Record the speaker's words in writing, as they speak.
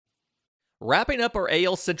Wrapping up our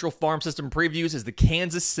AL Central Farm System previews is the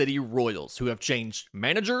Kansas City Royals, who have changed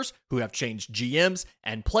managers, who have changed GMs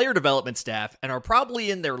and player development staff, and are probably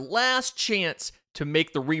in their last chance to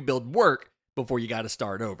make the rebuild work before you got to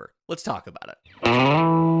start over. Let's talk about it.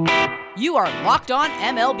 You are Locked On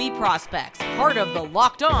MLB Prospects, part of the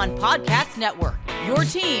Locked On Podcast Network, your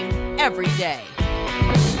team every day.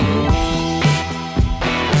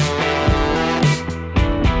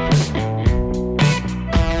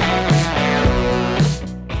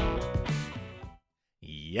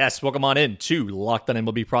 Yes, welcome on in to Locked On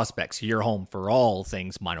MLB Prospects, your home for all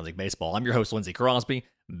things minor league baseball. I'm your host, Lindsey Crosby,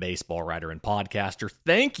 baseball writer and podcaster.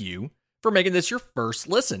 Thank you for making this your first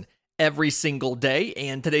listen every single day.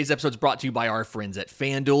 And today's episode is brought to you by our friends at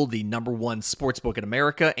FanDuel, the #1 sportsbook in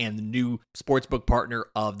America and the new sportsbook partner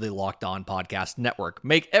of the Locked On Podcast Network.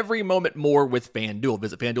 Make every moment more with FanDuel.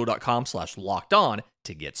 Visit FanDuel.com/lockedon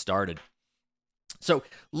to get started. So,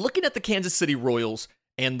 looking at the Kansas City Royals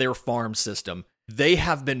and their farm system, they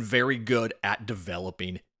have been very good at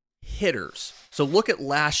developing hitters. So look at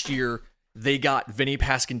last year, they got Vinny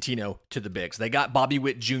Pasquantino to the bigs. They got Bobby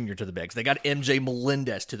Witt Jr. to the bigs. They got MJ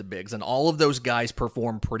Melendez to the bigs, and all of those guys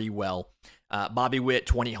performed pretty well. Bobby Witt,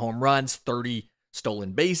 20 home runs, 30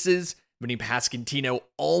 stolen bases. Vinny Pasquantino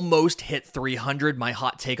almost hit 300. My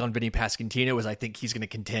hot take on Vinny Pasquantino is I think he's going to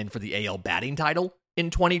contend for the AL batting title in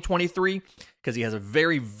 2023 because he has a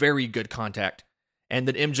very, very good contact. And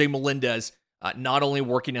then MJ Melendez, not only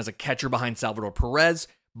working as a catcher behind Salvador Perez,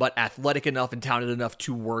 but athletic enough and talented enough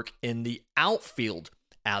to work in the outfield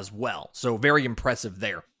as well. So very impressive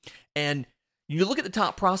there. And you look at the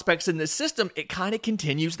top prospects in this system, it kind of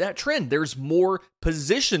continues that trend. There's more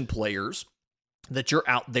position players that you're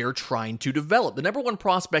out there trying to develop. The #1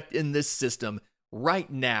 prospect in this system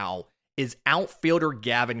right now is outfielder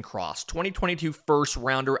Gavin Cross, 2022 first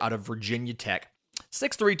rounder out of Virginia Tech,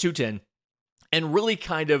 6'3", 210, and really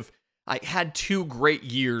kind of I had 2 great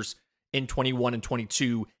years in 21 and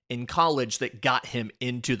 22 in college that got him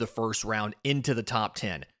into the first round, into the top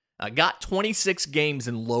 10. Got 26 games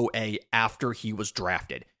in low A after he was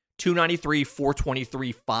drafted. 293,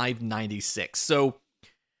 423, 596. So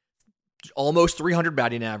almost 300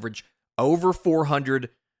 batting average, over 400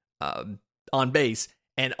 on base,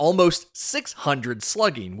 and almost 600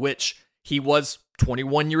 slugging, which he was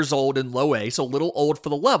 21 years old in low A, so a little old for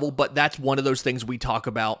the level, but that's one of those things we talk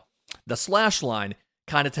about. The slash line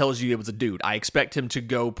kind of tells you it was a dude. I expect him to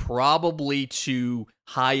go probably to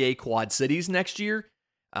high A Quad Cities next year,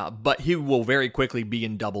 but he will very quickly be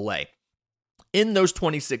in double A. In those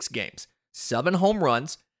 26 games, 7 home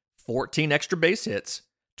runs, 14 extra base hits,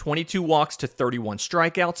 22 walks to 31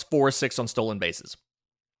 strikeouts, 4-6 on stolen bases.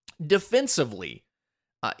 Defensively,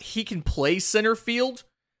 he can play center field,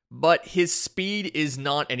 but his speed is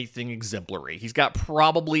not anything exemplary. He's got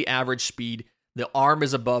probably average speed. The arm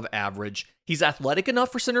is above average. He's athletic enough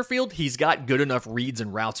for center field. He's got good enough reads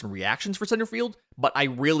and routes and reactions for center field, but I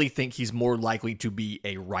really think he's more likely to be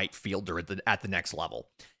a right fielder at the next level.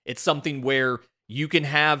 It's something where you can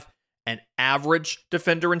have an average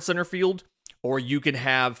defender in center field, or you can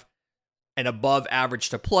have an above average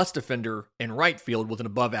to plus defender in right field with an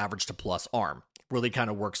above average to plus arm. Really kind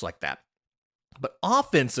of works like that. But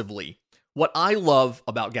offensively, what I love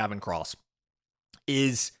about Gavin Cross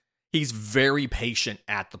is he's very patient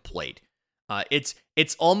at the plate.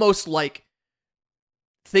 It's almost like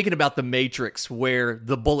thinking about the Matrix where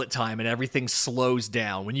the bullet time and everything slows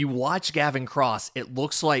down. When you watch Gavin Cross, it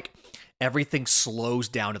looks like everything slows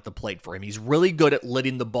down at the plate for him. He's really good at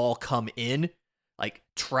letting the ball come in, like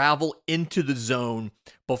travel into the zone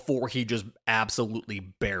before he just absolutely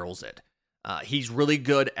barrels it. He's really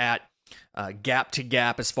good at gap to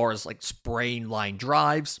gap as far as like spraying line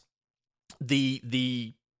drives.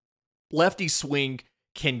 The lefty swing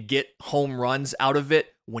can get home runs out of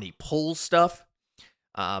it when he pulls stuff.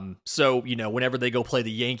 So, whenever they go play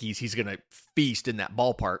the Yankees, he's going to feast in that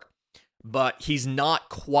ballpark. But he's not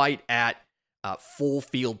quite at full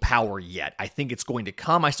field power yet. I think it's going to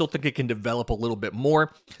come. I still think it can develop a little bit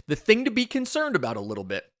more. The thing to be concerned about a little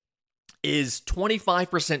bit is 25%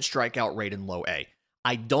 strikeout rate in low A.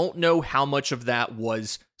 I don't know how much of that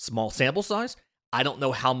was small sample size. I don't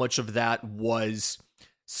know how much of that was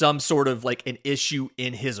some sort of like an issue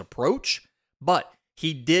in his approach, but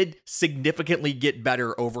he did significantly get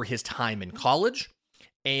better over his time in college.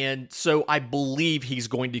 And so I believe he's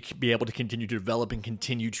going to be able to continue to develop and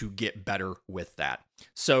continue to get better with that.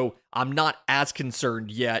 So I'm not as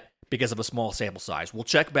concerned yet because of a small sample size. We'll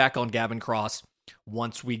check back on Gavin Cross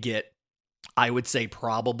once we get, I would say,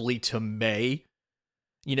 probably to May,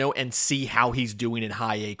 and see how he's doing in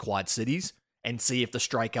high A Quad Cities. and see if the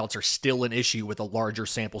strikeouts are still an issue with a larger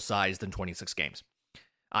sample size than 26 games.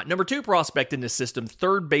 Number 2 prospect in this system,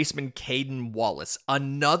 third baseman Caden Wallace,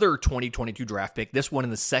 another 2022 draft pick, this one in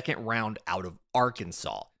the second round out of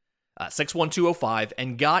Arkansas. 6'1", 205,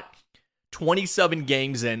 and got 27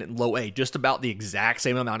 games in low A, just about the exact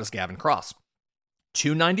same amount as Gavin Cross.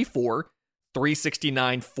 294,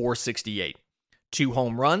 369, 468. 2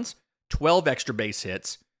 home runs, 12 extra base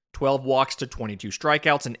hits, 12 walks to 22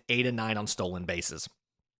 strikeouts, and 8 and 9 on stolen bases.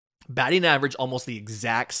 Batting average almost the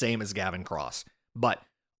exact same as Gavin Cross, but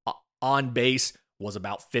on base was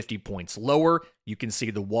about 50 points lower. You can see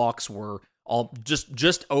the walks were all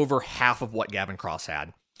just over half of what Gavin Cross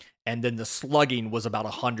had. And then the slugging was about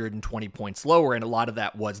 120 points lower, and a lot of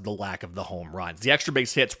that was the lack of the home runs. The extra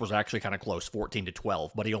base hits was actually kind of close, 14 to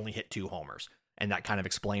 12, but he only hit 2 homers. And that kind of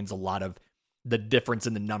explains a lot of the difference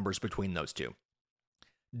in the numbers between those two.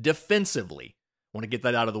 Defensively, I want to get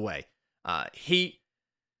that out of the way. He's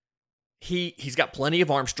got plenty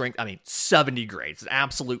of arm strength. 70 grades, an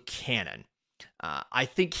absolute cannon. I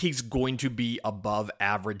think he's going to be above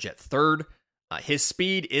average at third. His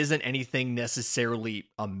speed isn't anything necessarily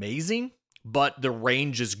amazing, but the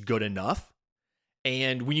range is good enough.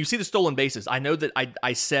 And when you see the stolen bases, I know that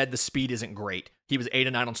I said the speed isn't great. He was 8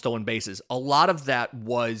 and 9 on stolen bases. A lot of that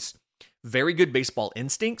was very good baseball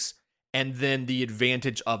instincts, and then the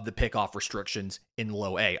advantage of the pickoff restrictions in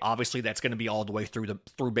low A. Obviously, that's going to be all the way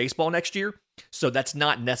through baseball next year, so that's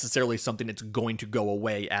not necessarily something that's going to go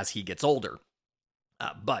away as he gets older.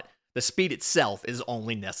 But the speed itself is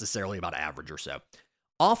only necessarily about average or so.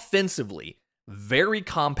 Offensively, very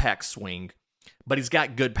compact swing, but he's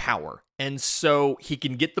got good power, and so he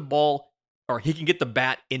can get the ball, or he can get the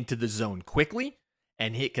bat into the zone quickly,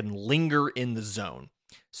 and he can linger in the zone.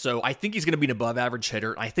 So I think he's going to be an above average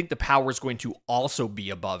hitter. I think the power is going to also be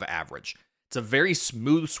above average. It's a very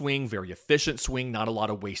smooth swing, very efficient swing, not a lot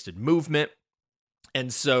of wasted movement.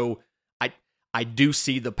 And so I do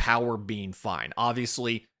see the power being fine.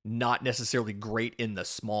 Obviously, not necessarily great in the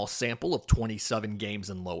small sample of 27 games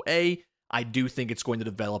in low A. I do think it's going to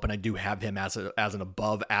develop, and I do have him as an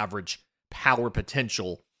above average power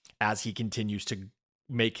potential as he continues to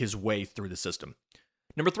make his way through the system.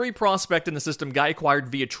 Number 3 prospect in the system, guy acquired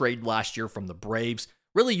via trade last year from the Braves.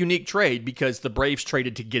 Really unique trade because the Braves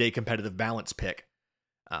traded to get a competitive balance pick.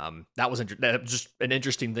 That was just an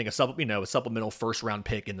interesting thing, a supplemental first-round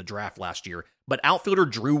pick in the draft last year. But outfielder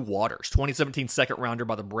Drew Waters, 2017 second-rounder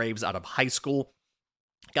by the Braves out of high school,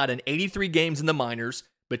 got in 83 games in the minors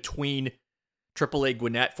between AAA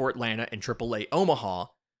Gwinnett for Atlanta and AAA Omaha,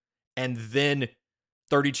 and then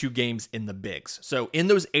 32 games in the bigs. So in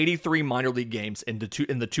those 83 minor league games in the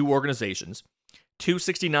two organizations,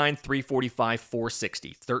 269, 345,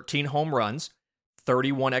 460, 13 home runs,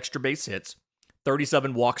 31 extra base hits,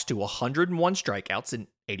 37 walks to 101 strikeouts in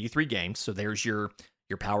 83 games. So there's your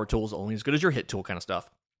power tools, only as good as your hit tool kind of stuff.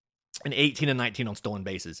 And 18 and 19 on stolen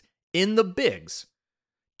bases. In the bigs,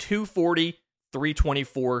 240,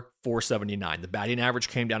 324, 479. The batting average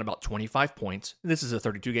came down about 25 points. This is a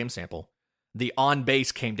 32-game sample. The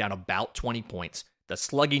on-base came down about 20 points. The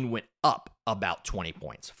slugging went up about 20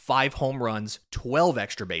 points. 5 home runs, 12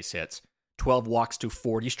 extra base hits, 12 walks to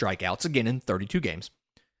 40 strikeouts, again in 32 games.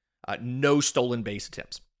 No stolen base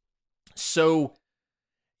attempts. So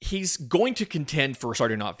he's going to contend for a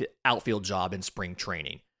starting outfield job in spring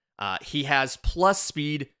training. He has plus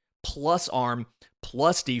speed, plus arm,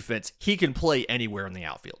 plus defense. He can play anywhere in the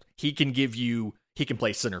outfield. He can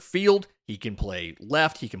play center field. He can play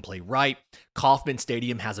left. He can play right. Kauffman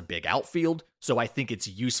Stadium has a big outfield, so I think it's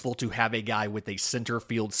useful to have a guy with a center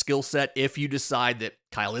field skill set if you decide that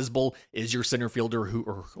Kyle Isbell is your center fielder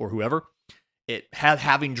or whoever.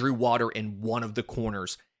 Having Drew Water in one of the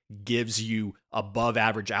corners gives you above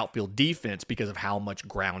average outfield defense because of how much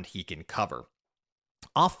ground he can cover.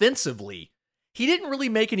 Offensively, he didn't really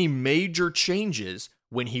make any major changes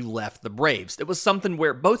when he left the Braves. It was something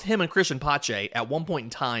where both him and Christian Pache at one point in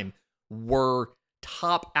time were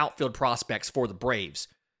top outfield prospects for the Braves,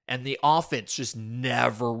 and the offense just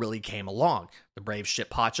never really came along. The Braves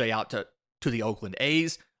shipped Pache out to the Oakland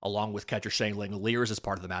A's, along with catcher Shane Langoliers as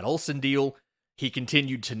part of the Matt Olson deal. He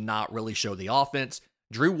continued to not really show the offense.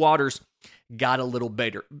 Drew Waters got a little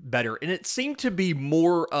better, and it seemed to be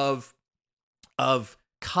more of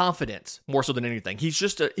confidence more so than anything. He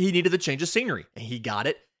needed the change of scenery, and he got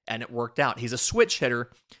it, and it worked out. He's a switch hitter,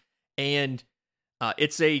 and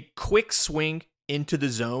it's a quick swing into the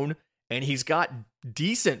zone, and he's got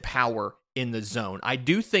decent power in the zone. I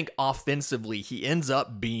do think offensively he ends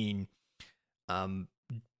up being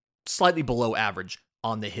slightly below average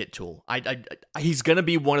on the hit tool. He's going to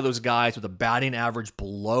be one of those guys with a batting average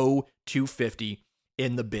below 250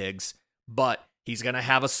 in the bigs, but he's going to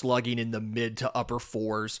have a slugging in the mid to upper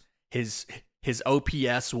fours. His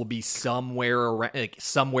OPS will be somewhere around,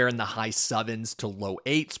 somewhere in the high 7s to low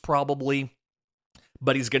 8s probably,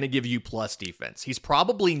 but he's going to give you plus defense. He's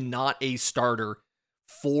probably not a starter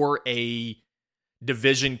for a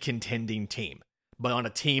division contending team, but on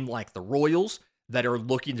a team like the Royals that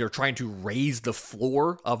they're trying to raise the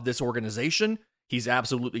floor of this organization, he's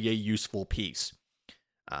absolutely a useful piece.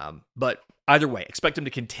 But either way, expect him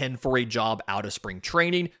to contend for a job out of spring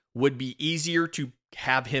training. Would be easier to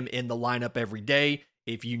have him in the lineup every day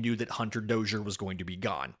if you knew that Hunter Dozier was going to be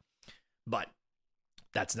gone. But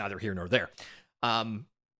that's neither here nor there.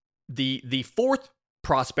 The fourth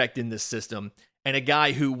prospect in this system, and a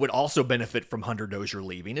guy who would also benefit from Hunter Dozier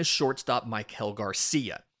leaving, is shortstop Maikel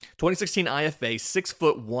Garcia. 2016 IFA, 6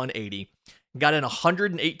 foot 180, got in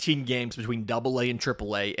 118 games between AA and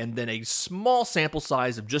AAA, and then a small sample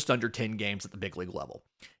size of just under 10 games at the big league level.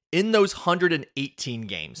 In those 118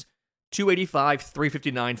 games, 285,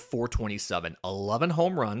 359, 427, 11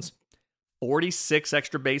 home runs, 46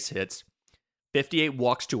 extra base hits, 58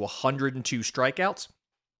 walks to 102 strikeouts,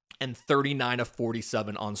 and 39 of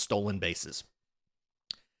 47 on stolen bases.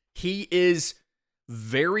 He is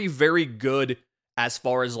very, very good as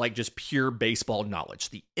far as like just pure baseball knowledge.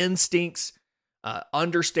 The instincts,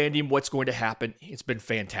 understanding what's going to happen, it's been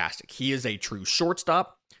fantastic. He is a true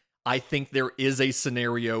shortstop. I think there is a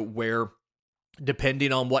scenario where,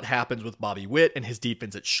 depending on what happens with Bobby Witt and his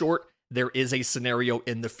defense at short, there is a scenario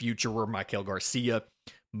in the future where Maikel Garcia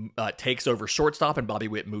takes over shortstop and Bobby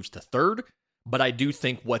Witt moves to third. But I do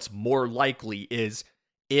think what's more likely is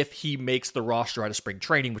if he makes the roster out of spring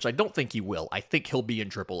training, which I don't think he will. I think he'll be in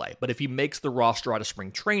AAA. But if he makes the roster out of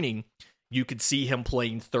spring training, you could see him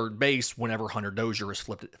playing third base whenever Hunter Dozier is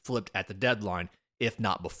flipped at the deadline, if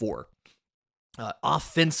not before.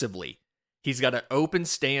 Offensively, he's got an open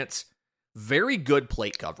stance, very good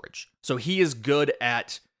plate coverage. So he is good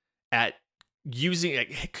at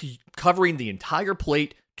covering the entire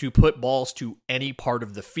plate to put balls to any part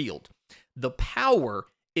of the field. The power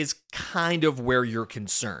is kind of where you're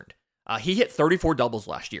concerned. He hit 34 doubles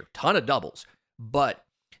last year, ton of doubles, but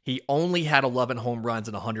he only had 11 home runs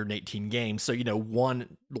in 118 games, so,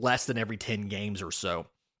 one less than every 10 games or so.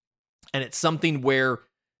 And it's something where,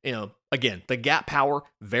 again, the gap power,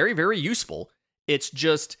 very, very useful. It's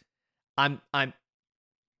just,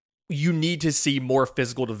 you need to see more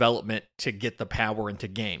physical development to get the power into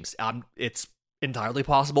games. It's entirely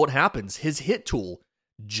possible it happens. His hit tool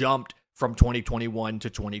jumped from 2021 to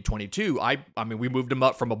 2022. I mean, we moved him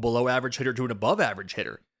up from a below average hitter to an above average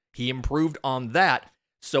hitter. He improved on that,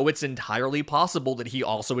 so it's entirely possible that he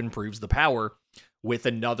also improves the power with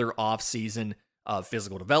another offseason of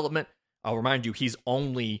physical development. I'll remind you, he's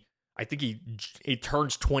only, I think he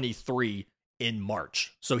turns 23 in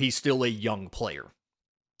March, so he's still a young player.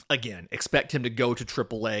 Again, expect him to go to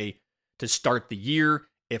AAA to start the year.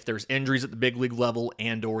 If there's injuries at the big league level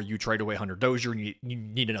and or you trade away Hunter Dozier and you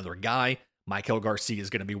need another guy, Maikel Garcia is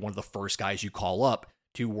going to be one of the first guys you call up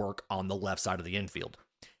to work on the left side of the infield.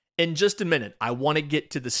 In just a minute, I want to get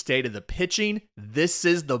to the state of the pitching. This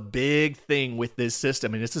is the big thing with this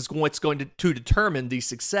system, and this is what's going to determine the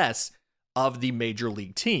success of the major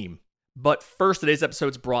league team. But first, today's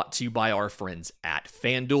episode is brought to you by our friends at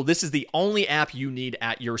FanDuel. This is the only app you need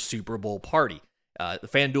at your Super Bowl party. The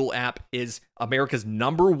FanDuel app is America's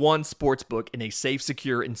 #1 sportsbook in a safe,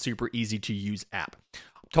 secure, and super easy-to-use app.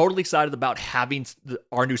 I'm totally excited about having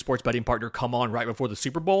our new sports betting partner come on right before the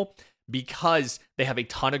Super Bowl because they have a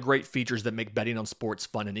ton of great features that make betting on sports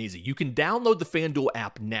fun and easy. You can download the FanDuel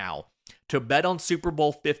app now to bet on Super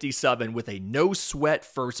Bowl 57 with a no-sweat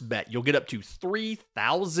first bet. You'll get up to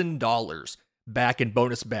 $3,000 back in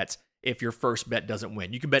bonus bets if your first bet doesn't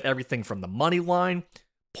win. You can bet everything from the money line,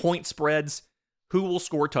 point spreads, who will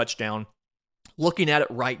score a touchdown. Looking at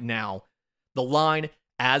it right now, the line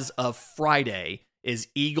as of Friday is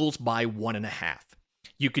Eagles by 1.5.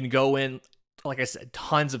 You can go in, like I said,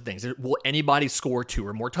 tons of things. Will anybody score 2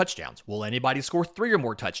 or more touchdowns? Will anybody score 3 or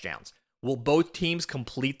more touchdowns? Will both teams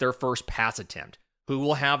complete their first pass attempt? Who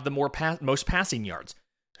will have the most passing yards?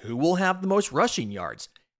 Who will have the most rushing yards?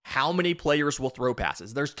 How many players will throw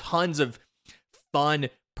passes? There's tons of fun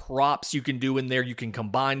props you can do in there. You can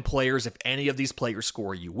combine players. If any of these players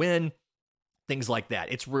score, you win. Things like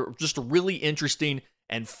that. It's just really interesting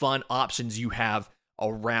and fun options you have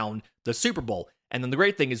around the Super Bowl. And then the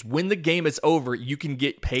great thing is when the game is over, you can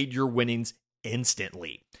get paid your winnings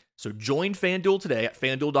instantly. So join FanDuel today at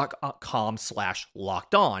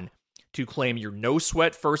FanDuel.com/LockedOn to claim your no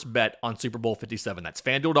sweat first bet on Super Bowl 57. That's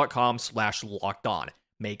FanDuel.com/lockedon.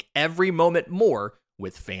 Make every moment more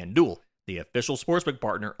with FanDuel, the official sportsbook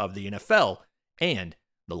partner of the NFL and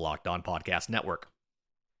the Locked On Podcast Network.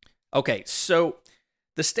 Okay, so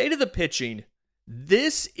the state of the pitching,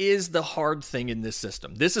 this is the hard thing in this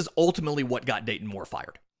system. This is ultimately what got Dayton Moore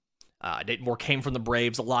fired. Dayton Moore came from the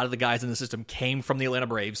Braves. A lot of the guys in the system came from the Atlanta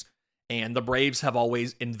Braves, and the Braves have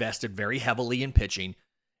always invested very heavily in pitching,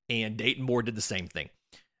 and Dayton Moore did the same thing.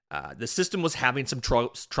 The system was having some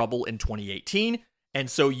trouble in 2018, and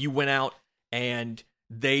so you went out and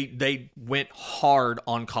they went hard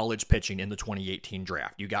on college pitching in the 2018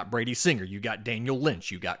 draft. You got Brady Singer, you got Daniel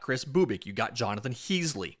Lynch, you got Chris Bubic, you got Jonathan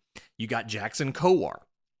Heasley, you got Jackson Kowar.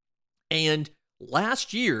 And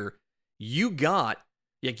last year, you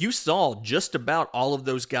saw just about all of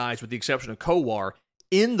those guys, with the exception of Kowar,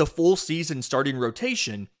 in the full season starting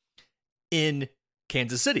rotation in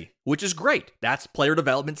Kansas City, which is great. That's player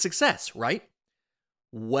development success, right?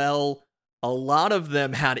 Well, a lot of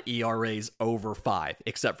them had ERAs over 5,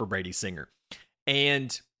 except for Brady Singer.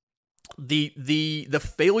 And the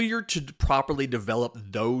failure to properly develop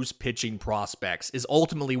those pitching prospects is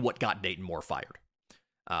ultimately what got Dayton Moore fired.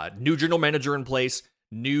 New general manager in place,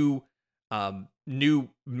 new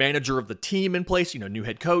manager of the team in place, new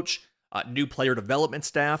head coach, new player development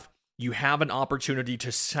staff. You have an opportunity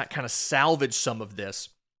to kind of salvage some of this,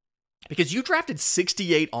 because you drafted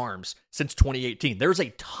 68 arms since 2018. There's a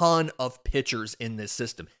ton of pitchers in this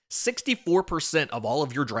system. 64% of all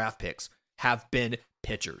of your draft picks have been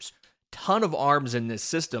pitchers. Ton of arms in this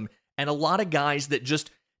system, and a lot of guys that just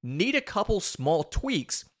need a couple small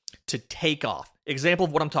tweaks to take off. Example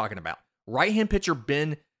of what I'm talking about. Right-hand pitcher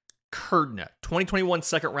Ben Kurdna, 2021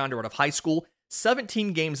 second rounder out of high school,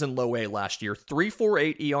 17 games in low A last year,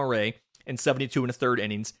 3.48 ERA and 72 1/3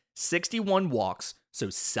 innings, 61 walks, so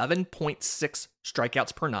 7.6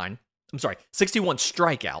 strikeouts per 9. I'm sorry, 61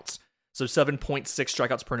 strikeouts, so 7.6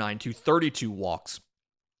 strikeouts per 9 to 32 walks,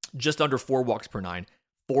 just under 4 walks per 9,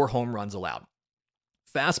 4 home runs allowed.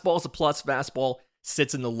 Fastball's a plus fastball,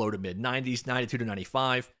 sits in the low to mid 90s, 92 to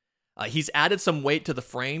 95. He's added some weight to the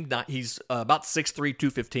frame. He's about 6'3",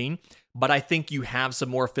 215, but I think you have some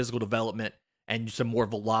more physical development and some more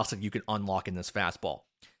velocity you can unlock in this fastball.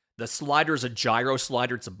 The slider is a gyro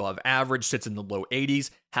slider. It's above average, sits in the low 80s,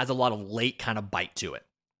 has a lot of late kind of bite to it.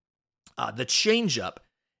 The changeup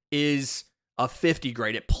is a 50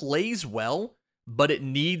 grade. It plays well, but it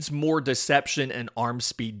needs more deception and arm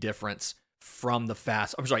speed difference from the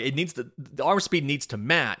fast. I'm sorry, the arm speed needs to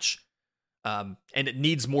match, and it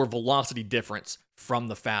needs more velocity difference from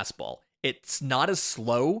the fastball. It's not as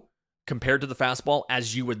slow compared to the fastball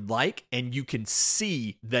as you would like, and you can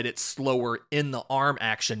see that it's slower in the arm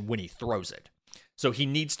action when he throws it. So he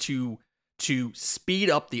needs to speed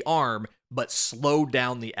up the arm, but slow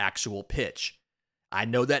down the actual pitch. I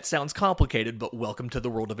know that sounds complicated, but welcome to the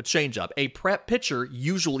world of a changeup. A prep pitcher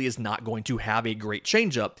usually is not going to have a great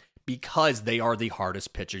changeup because they are the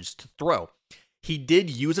hardest pitches to throw. He did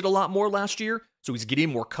use it a lot more last year, so he's getting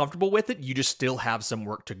more comfortable with it. You just still have some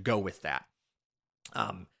work to go with that.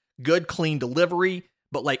 Good, clean delivery,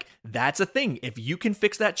 but that's a thing. If you can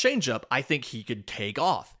fix that changeup, I think he could take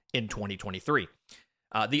off in 2023.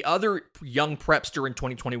 The other young prepster in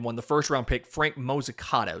 2021, the first round pick, Frank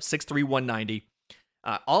Mozzicato, 6'3", 190,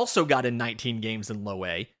 also got in 19 games in low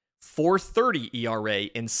A, 4.30 ERA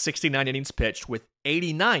in 69 innings pitched with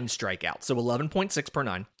 89 strikeouts, so 11.6 per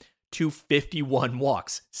 9, 251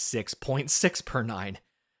 walks, 6.6 per 9,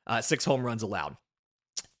 6 home runs allowed.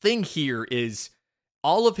 Thing here is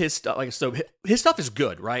all of his stuff. So his stuff is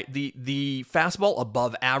good, right? The fastball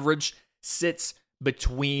above average sits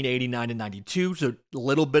between 89 and 92, so a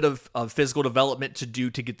little bit of physical development to do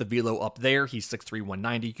to get the velo up there. He's 6'3",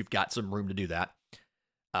 190. You've got some room to do that.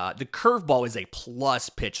 The curveball is a plus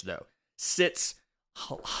pitch, though. Sits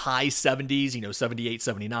high 70s, 78,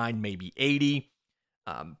 79, maybe 80.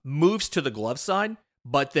 Moves to the glove side,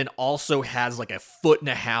 but then also has a 1.5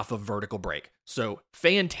 foot of vertical break. So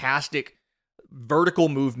fantastic vertical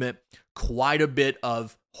movement, quite a bit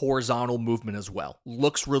of horizontal movement as well.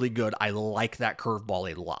 Looks really good. I like that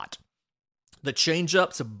curveball a lot. The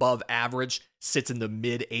changeup's above average, sits in the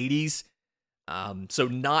mid 80s. So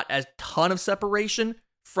not a ton of separation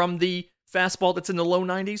from the fastball that's in the low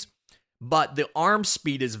 90s, but the arm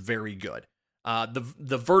speed is very good.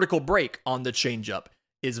 The vertical break on the changeup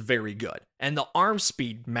is very good, and the arm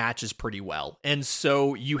speed matches pretty well. And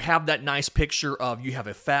so you have that nice picture of you have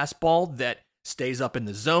a fastball that stays up in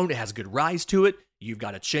the zone. It has good rise to it. You've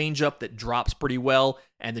got a changeup that drops pretty well,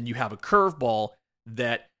 and then you have a curveball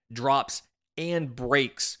that drops and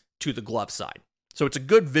breaks to the glove side. So it's a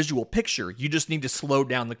good visual picture. You just need to slow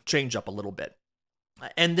down the changeup a little bit.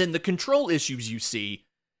 And then the control issues you see,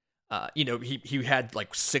 he had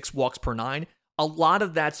like 6 walks per 9. A lot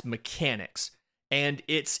of that's mechanics, and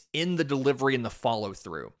it's in the delivery and the follow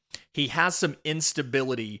through. He has some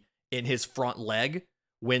instability in his front leg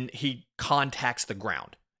when he contacts the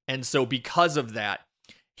ground. And so because of that,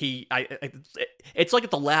 it's like at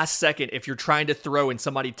the last second, if you're trying to throw and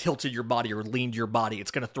somebody tilted your body or leaned your body, it's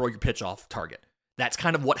going to throw your pitch off target. That's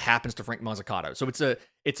kind of what happens to Frank Mozzicato. So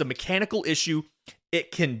it's a mechanical issue.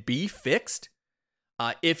 It can be fixed.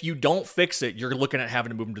 If you don't fix it, you're looking at having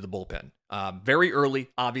to move him to the bullpen. Very early,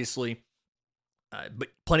 obviously, but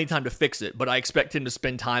plenty of time to fix it. But I expect him to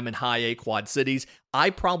spend time in high A Quad Cities. I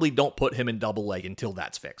probably don't put him in double A until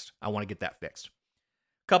that's fixed. I want to get that fixed. A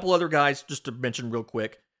couple other guys, just to mention real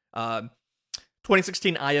quick.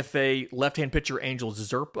 2016 IFA left-hand pitcher Angel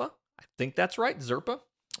Zerpa. I think that's right, Zerpa.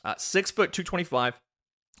 6 foot 225.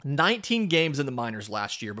 19 games in the minors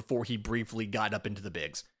last year before he briefly got up into the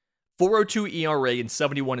bigs. 4.02 ERA in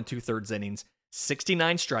 71 2/3 innings,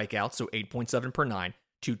 69 strikeouts, so 8.7 per 9,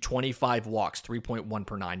 to 25 walks, 3.1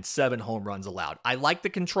 per 9, 7 home runs allowed. I like the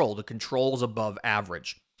control. The control is above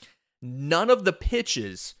average. None of the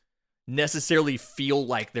pitches necessarily feel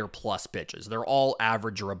like they're plus pitches. They're all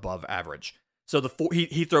average or above average. So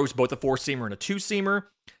he throws both a 4-seamer and a 2-seamer.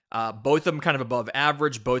 Both of them kind of above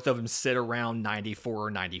average. Both of them sit around 94 or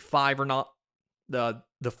 95 or not. The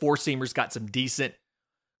 4-seamer's got some decent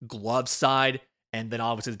glove side, and then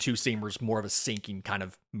obviously the 2-seamer's more of a sinking kind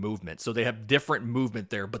of movement. So they have different movement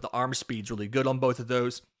there, but the arm speed's really good on both of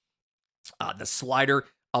those. The slider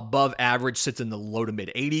above average, sits in the low to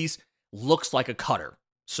mid 80s, looks like a cutter.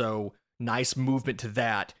 So nice movement to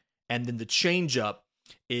that. And then the changeup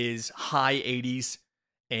is high 80s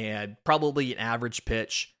and probably an average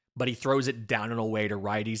pitch, but he throws it down and away to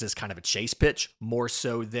righties as kind of a chase pitch, more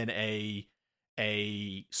so than a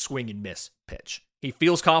swing and miss pitch. He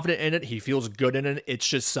feels confident in it. He feels good in it. It's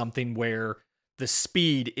just something where the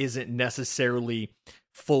speed isn't necessarily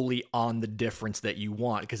fully on the difference that you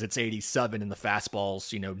want because it's 87 and the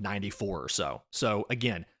fastball's, 94 or so. So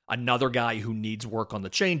again, another guy who needs work on the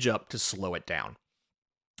changeup to slow it down.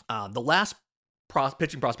 The last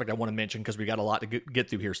pitching prospect I want to mention, because we got a lot to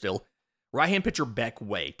get through here still, right-hand pitcher Beck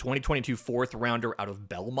Way, 2022 4th rounder out of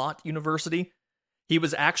Belmont University. He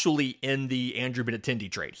was actually in the Andrew Benintendi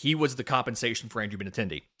trade. He was the compensation for Andrew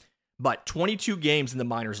Benintendi. But 22 games in the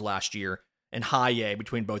minors last year in high A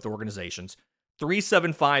between both organizations,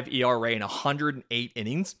 3.75 ERA in 108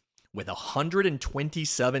 innings with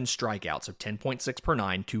 127 strikeouts, so 10.6 per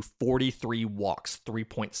 9, to 43 walks,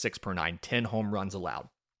 3.6 per 9, 10 home runs allowed.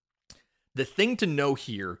 The thing to know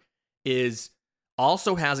here is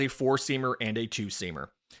also has a 4-seamer and a 2-seamer.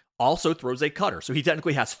 Also throws a cutter. So he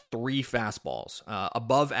technically has 3 fastballs.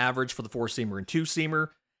 Above average for the 4-seamer and 2-seamer.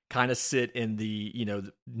 Kind of sit in the,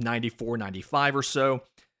 94, 95 or so.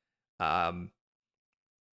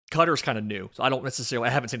 Cutter's kind of new. So I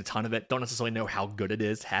haven't seen a ton of it. Don't necessarily know how good it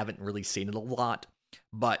is. Haven't really seen it a lot.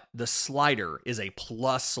 But the slider is a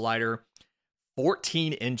plus slider.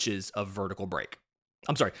 14 inches of vertical break.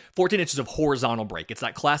 14 inches of horizontal break. It's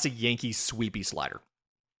that classic Yankees sweepy slider.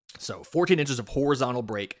 So 14 inches of horizontal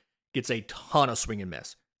break, gets a ton of swing and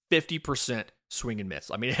miss. 50% swing and miss.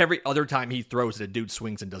 I mean, every other time he throws it, a dude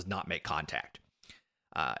swings and does not make contact.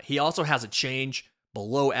 He also has a change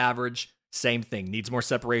below average. Same thing. Needs more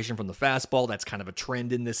separation from the fastball. That's kind of a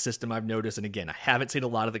trend in this system I've noticed. And again, I haven't seen a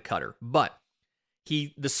lot of the cutter. But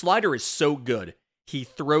the slider is so good. He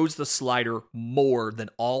throws the slider more than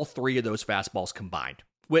all 3 of those fastballs combined,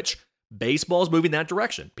 which baseball is moving that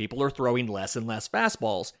direction. People are throwing less and less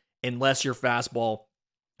fastballs unless your fastball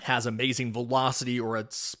has amazing velocity or a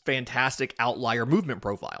fantastic outlier movement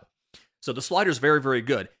profile. So the slider is very, very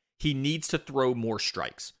good. He needs to throw more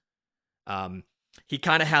strikes. He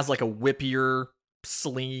kind of has like a whippier,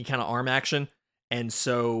 slingy kind of arm action. And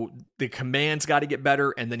so the command's got to get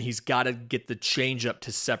better, and then he's got to get the changeup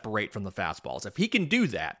to separate from the fastballs. If he can do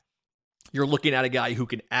that, you're looking at a guy who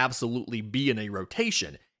can absolutely be in a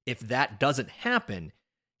rotation. If that doesn't happen,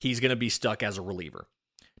 he's going to be stuck as a reliever.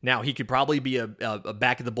 Now, he could probably be a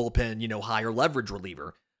back of the bullpen, higher leverage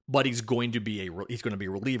reliever, but he's going to be a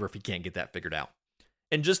reliever if he can't get that figured out.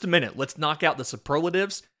 In just a minute, let's knock out the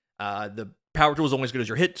superlatives. The power tool is only as good as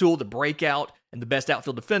your hit tool, the breakout, and the best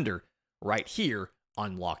outfield defender, right here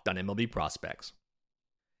on Locked On MLB Prospects.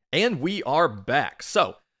 And we are back.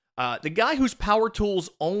 So, the guy whose power tool's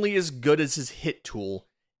only as good as his hit tool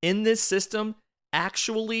in this system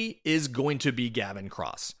actually is going to be Gavin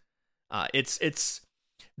Cross.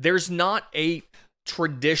 There's not a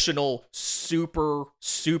traditional super,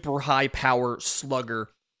 super high power slugger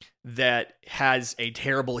that has a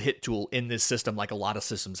terrible hit tool in this system like a lot of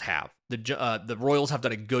systems have. The Royals have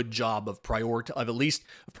done a good job of at least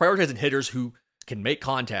prioritizing hitters who can make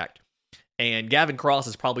contact. And Gavin Cross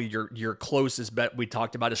is probably your closest bet. We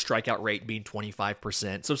talked about his strikeout rate being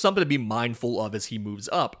 25%. So something to be mindful of as he moves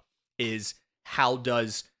up is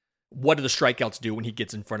what do the strikeouts do when he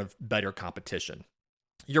gets in front of better competition?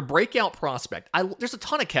 Your breakout prospect, there's a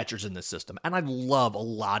ton of catchers in this system, and I love a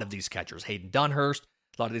lot of these catchers. Hayden Dunhurst,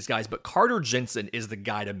 a lot of these guys, but Carter Jensen is the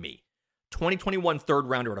guy to me. 2021 third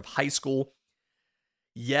rounder out of high school.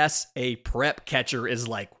 Yes, a prep catcher is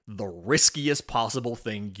like the riskiest possible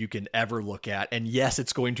thing you can ever look at. And yes,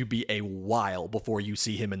 it's going to be a while before you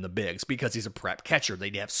see him in the bigs because he's a prep catcher.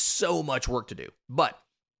 They have so much work to do. But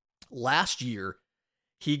last year,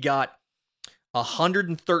 he got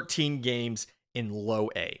 113 games in low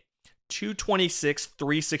A. 226,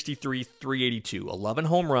 363, 382, 11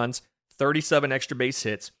 home runs, 37 extra base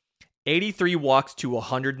hits, 83 walks to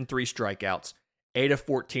 103 strikeouts, 8 of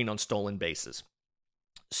 14 on stolen bases.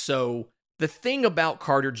 So the thing about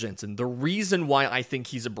Carter Jensen, the reason why I think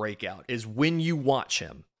he's a breakout is when you watch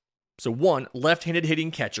him. So one, left-handed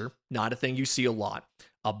hitting catcher, not a thing you see a lot.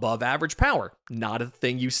 Above average power, not a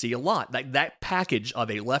thing you see a lot. That package of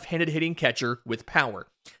a left-handed hitting catcher with power,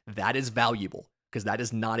 that is valuable because that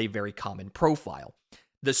is not a very common profile.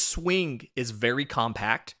 The swing is very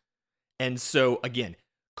compact. And so again,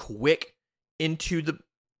 quick into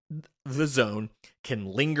the zone, can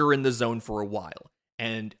linger in the zone for a while,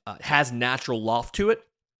 and has natural loft to it.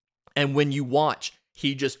 And when you watch,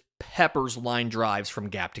 he just peppers line drives from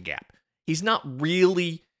gap to gap. He's not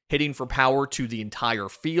really hitting for power to the entire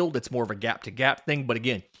field. It's more of a gap-to-gap thing. But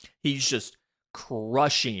again, he's just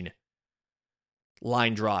crushing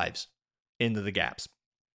line drives into the gaps.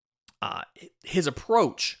 His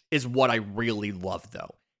approach is what I really love,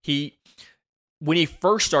 though. When he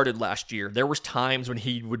first started last year, there was times when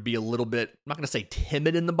he would be a little bit, I'm not going to say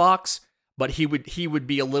timid in the box, but he would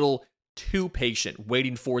be a little too patient,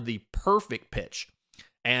 waiting for the perfect pitch.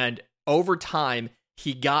 And over time,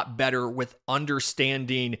 he got better with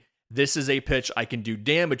understanding this is a pitch I can do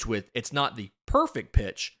damage with. It's not the perfect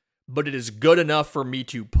pitch, but it is good enough for me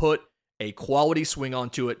to put a quality swing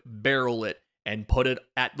onto it, barrel it, and put it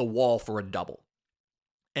at the wall for a double.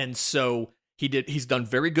 And so he's done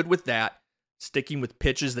very good with that, sticking with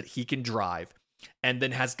pitches that he can drive, and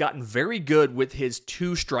then has gotten very good with his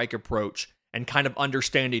two-strike approach and kind of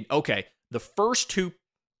understanding, okay, the first two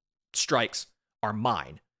strikes are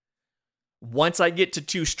mine. Once I get to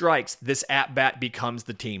two strikes, this at-bat becomes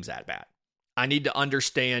the team's at-bat. I need to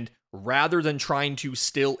understand, rather than trying to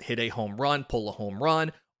still hit a home run, pull a home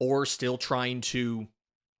run, or still trying to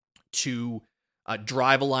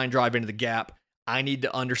drive a line drive into the gap, I need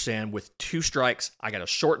to understand with two strikes, I got to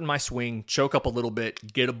shorten my swing, choke up a little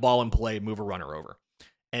bit, get a ball in play, move a runner over.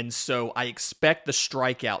 And so I expect the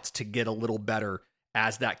strikeouts to get a little better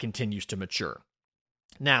as that continues to mature.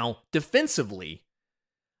 Now, defensively,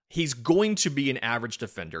 he's going to be an average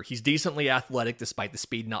defender. He's decently athletic despite the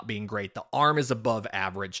speed not being great. The arm is above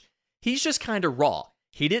average. He's just kind of raw.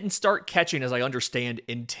 He didn't start catching, as I understand,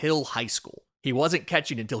 until high school. He wasn't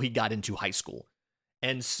catching until he got into high school.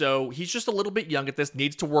 And so he's just a little bit young at this,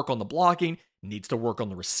 needs to work on the blocking, needs to work on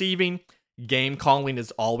the receiving. Game calling is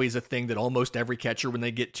always a thing that almost every catcher, when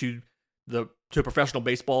they get to professional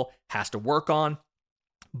baseball, has to work on.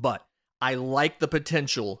 But I like the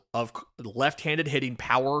potential of left-handed hitting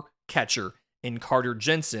power catcher in Carter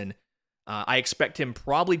Jensen. I expect him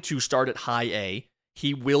probably to start at high A.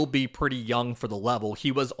 He will be pretty young for the level.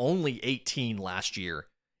 He was only 18 last year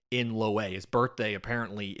in low A. His birthday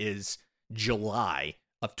apparently is July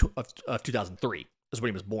of 2003 is when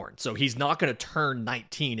he was born. So he's not going to turn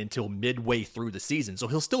 19 until midway through the season. So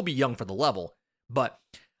he'll still be young for the level. But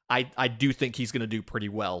I do think he's going to do pretty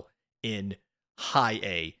well in high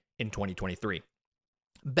A in 2023.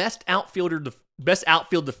 Best outfield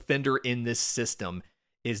defender in this system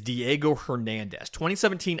is Diego Hernandez,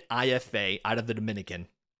 2017 IFA out of the Dominican.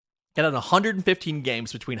 Got in 115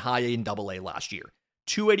 games between high A and double A last year.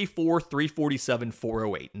 284, 347,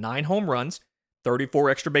 408. 9 home runs, 34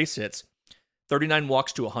 extra base hits, 39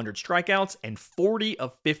 walks to 100 strikeouts, and 40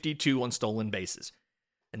 of 52 on stolen bases.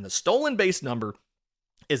 And the stolen base number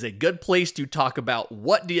is a good place to talk about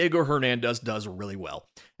what Diego Hernandez does really well.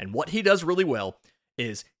 And what he does really well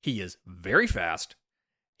is he is very fast,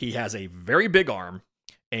 he has a very big arm,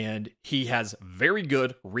 and he has very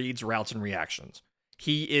good reads, routes, and reactions.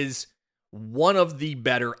 He is one of the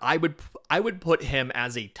better. I would put him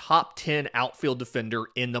as a top 10 outfield defender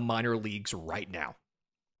in the minor leagues right now.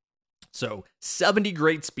 So 70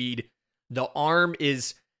 great speed. The arm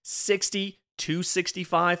is 60 to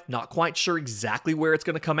 65. Not quite sure exactly where it's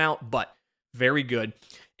going to come out, but very good.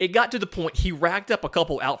 It got to the point he racked up a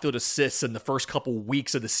couple outfield assists in the first couple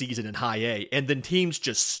weeks of the season in high A, and then teams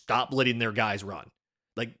just stopped letting their guys run.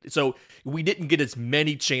 So we didn't get as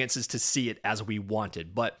many chances to see it as we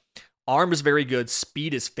wanted, but arm is very good.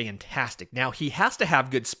 Speed is fantastic. Now, he has to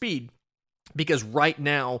have good speed because right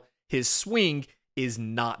now his swing is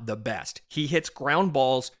not the best. He hits ground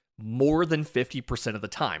balls more than 50% of the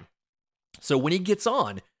time. So when he gets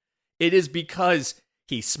on, it is because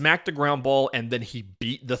he smacked the ground ball and then he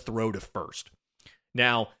beat the throw to first.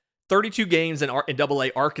 Now, 32 games in AA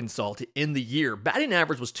Arkansas to end the year, batting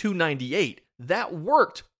average was .298. That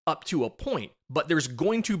worked up to a point, but there's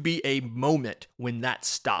going to be a moment when that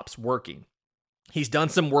stops working. He's done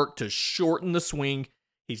some work to shorten the swing.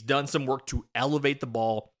 He's done some work to elevate the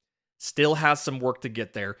ball. Still has some work to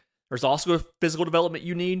get there. There's also a physical development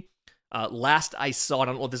you need. Last I saw, I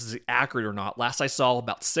don't know if this is accurate or not, last I saw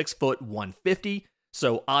about 6 foot 150.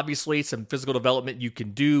 So obviously some physical development you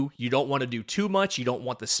can do. You don't want to do too much. You don't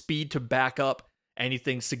want the speed to back up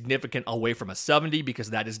anything significant away from a 70 because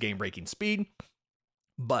that is game-breaking speed.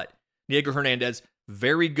 But Diego Hernandez,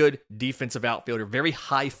 very good defensive outfielder, very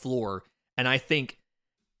high floor. And I think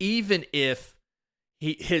even if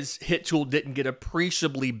his hit tool didn't get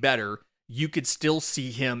appreciably better, you could still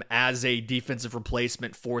see him as a defensive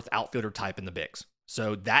replacement, fourth outfielder type in the bigs.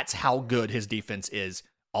 So that's how good his defense is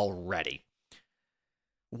already.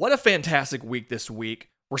 What a fantastic week this week.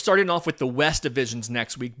 We're starting off with the West divisions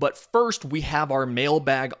next week, but first we have our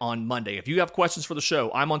mailbag on Monday. If you have questions for the show,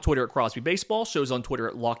 I'm on Twitter at Crosby Baseball, show's on Twitter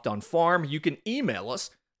at Locked On Farm. You can email us,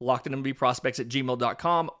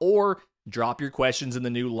 lockedonmlbprospects@gmail.com, or drop your questions in the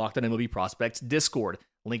new Locked On MLB Prospects Discord.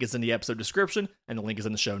 Link is in the episode description, and the link is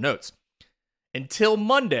in the show notes. Until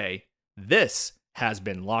Monday, this has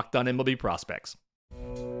been Locked On MLB Prospects.